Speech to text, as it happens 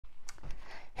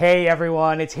Hey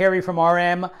everyone, it's Harry from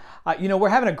RM. We're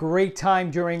having a great time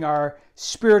during our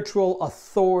spiritual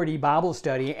authority Bible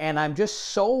study, and I'm just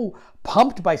so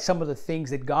pumped by some of the things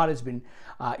that God has been,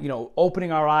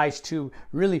 opening our eyes to,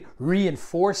 really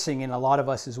reinforcing in a lot of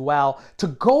us as well, to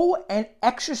go and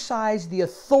exercise the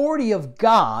authority of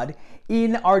God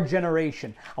in our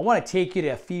generation. I want to take you to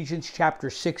Ephesians chapter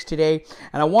 6 today,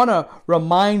 and I want to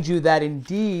remind you that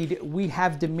indeed we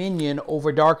have dominion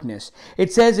over darkness.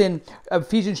 It says in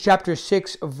Ephesians chapter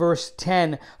 6 verse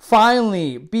 10,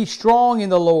 "Finally, be strong in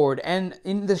the Lord and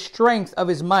in the strength of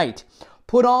his might.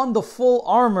 Put on the full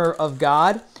armor of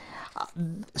God,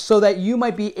 so that you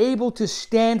might be able to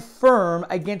stand firm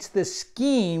against the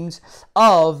schemes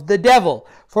of the devil.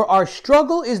 For our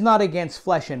struggle is not against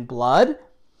flesh and blood,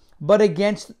 but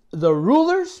against the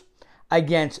rulers,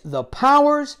 against the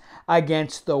powers,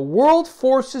 against the world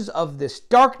forces of this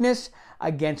darkness,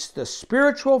 against the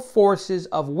spiritual forces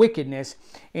of wickedness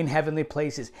in heavenly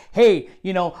places." Hey,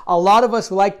 a lot of us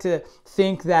like to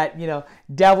think that,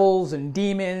 devils and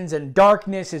demons and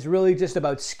darkness is really just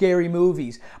about scary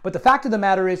movies. But the fact of the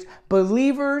matter is,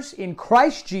 believers in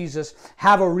Christ Jesus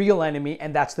have a real enemy,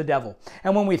 and that's the devil.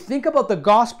 And when we think about the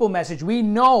gospel message, we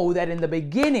know that in the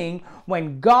beginning,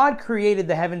 when God created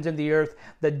the heavens and the earth,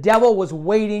 the devil was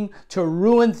waiting to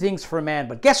ruin things for man.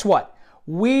 But guess what?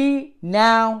 We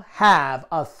now have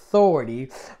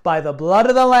authority by the blood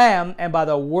of the Lamb and by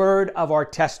the word of our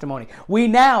testimony. We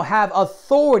now have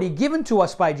authority given to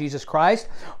us by Jesus Christ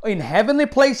in heavenly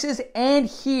places and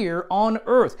here on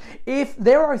earth. If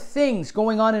there are things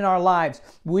going on in our lives,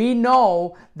 we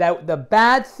know that the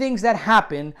bad things that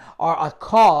happen are a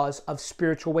cause of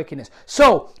spiritual wickedness.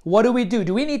 So what do?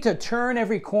 Do we need to turn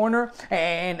every corner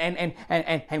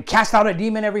and cast out a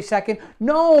demon every second?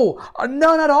 No,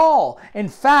 none at all. In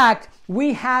fact,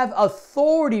 we have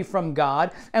authority from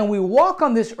God, and we walk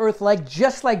on this earth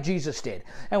just like Jesus did.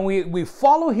 And we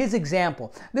follow his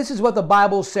example. This is what the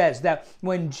Bible says, that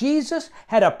when Jesus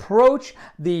had approached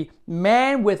the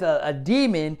man with a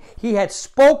demon, he had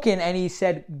spoken and he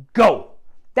said, "Go."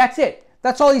 That's it.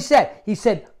 That's all he said. He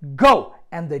said, "Go."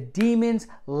 And the demons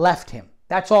left him.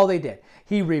 That's all they did.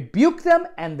 He rebuked them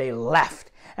and they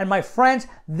left. And my friends,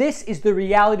 this is the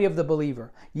reality of the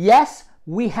believer. Yes,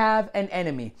 we have an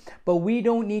enemy, but we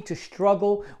don't need to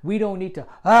struggle. We don't need to,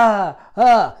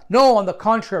 No, on the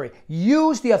contrary,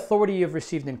 use the authority you've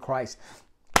received in Christ.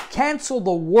 Cancel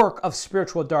the work of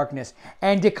spiritual darkness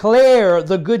and declare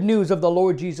the good news of the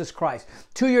Lord Jesus Christ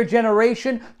to your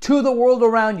generation, to the world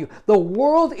around you. The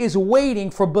world is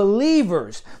waiting for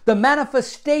believers, the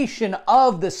manifestation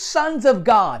of the sons of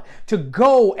God, to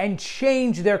go and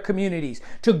change their communities,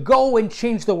 to go and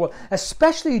change the world,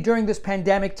 especially during this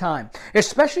pandemic time,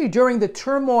 especially during the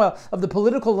turmoil of the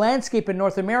political landscape in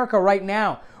North America right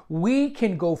now. We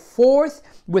can go forth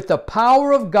with the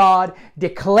power of God,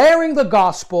 declaring the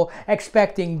gospel,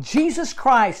 expecting Jesus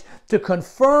Christ to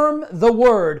confirm the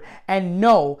word, and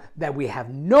know that we have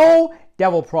no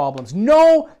devil problems,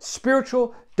 no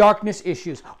spiritual darkness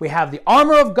issues. We have the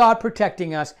armor of God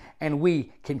protecting us, and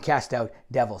we can cast out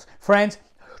devils. Friends,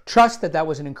 trust that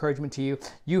was an encouragement to you.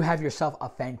 You have yourself a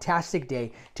fantastic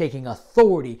day, taking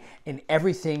authority in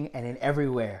everything and in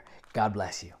everywhere. God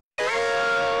bless you.